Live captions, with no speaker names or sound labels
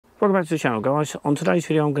Welcome back to the channel, guys. On today's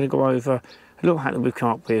video I'm going to go over a little hack that we've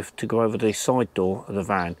come up with to go over the side door of the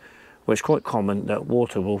van, where it's quite common that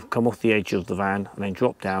water will come off the edge of the van and then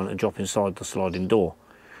drop down and drop inside the sliding door.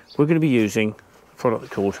 We're going to be using a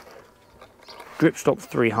product called Drip Stop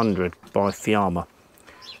 300 by Fiamma.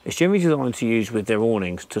 It's generally designed to use with their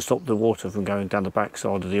awnings to stop the water from going down the back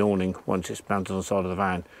side of the awning once it's mounted on the side of the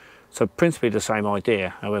van. So principally the same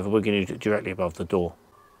idea, however we're going to use it directly above the door.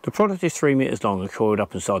 The product is 3 meters long and coiled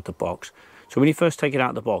up inside the box. So when you first take it out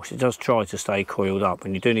of the box, it does try to stay coiled up,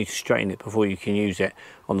 and you do need to straighten it before you can use it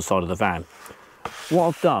on the side of the van. What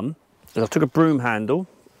I've done is I've took a broom handle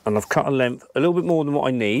and I've cut a length a little bit more than what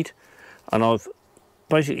I need, and I've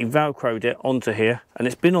basically velcroed it onto here, and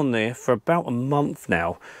it's been on there for about a month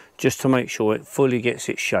now just to make sure it fully gets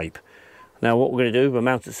its shape. Now what we're going to do, we'll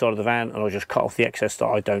mount it to the side of the van and I'll just cut off the excess that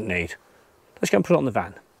I don't need. Let's go and put it on the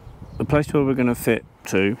van. The place where we're going to fit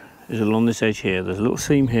to is along this edge here. There's a little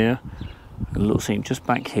seam here, and a little seam just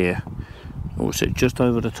back here. We'll sit just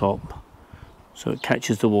over the top so it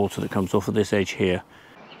catches the water that comes off of this edge here.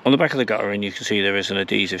 On the back of the gutter, and you can see there is an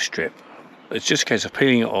adhesive strip. It's just a case of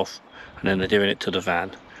peeling it off and then adhering it to the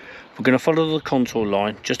van. We're going to follow the contour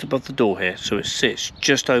line just above the door here, so it sits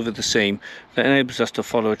just over the seam. That enables us to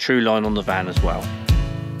follow a true line on the van as well.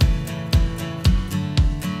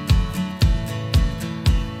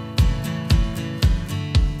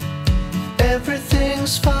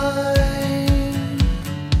 Everything's fine.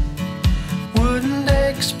 Wouldn't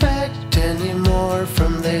expect any more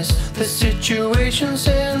from this. The situation's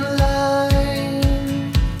in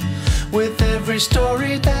line with every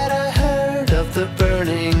story that I heard of the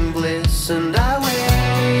burning bliss, and I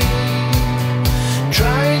wait,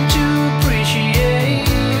 trying to appreciate,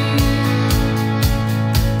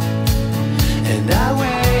 and I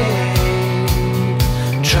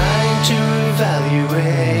wait, trying to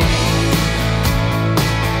evaluate.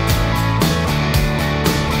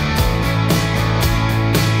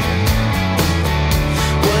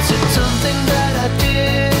 Was it something that I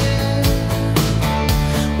did?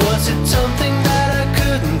 Was it something that I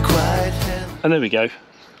couldn't quite handle? And there we go.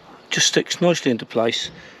 Just sticks nicely into place.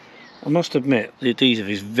 I must admit the adhesive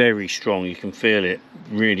is very strong. You can feel it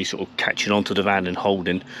really sort of catching onto the van and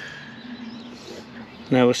holding.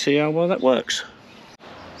 Now we'll see how well that works.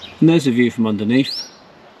 And there's a view from underneath.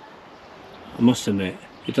 I must admit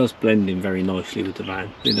it does blend in very nicely with the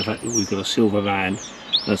van, in the fact that we've got a silver van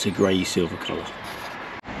that's a grey silver colour.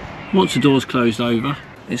 Once the door's closed over,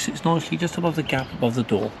 it sits nicely just above the gap above the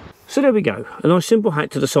door. So there we go, a nice simple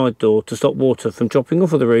hack to the side door to stop water from dropping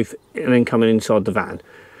off of the roof and then coming inside the van.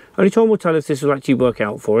 Only time will tell if this will actually work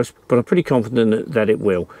out for us, but I'm pretty confident that it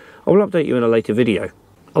will. I will update you in a later video.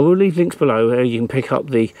 I will leave links below where you can pick up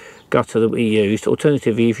the gutter that we used.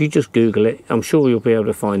 Alternatively, if you just Google it, I'm sure you'll be able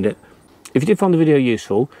to find it. If you did find the video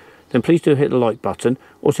useful, then please do hit the like button.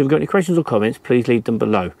 Also, if you've got any questions or comments, please leave them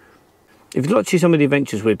below. If you'd like to see some of the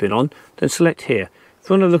adventures we've been on, then select here. If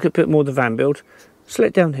you want to look at a bit more of the van build,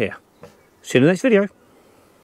 select down here. See you in the next video.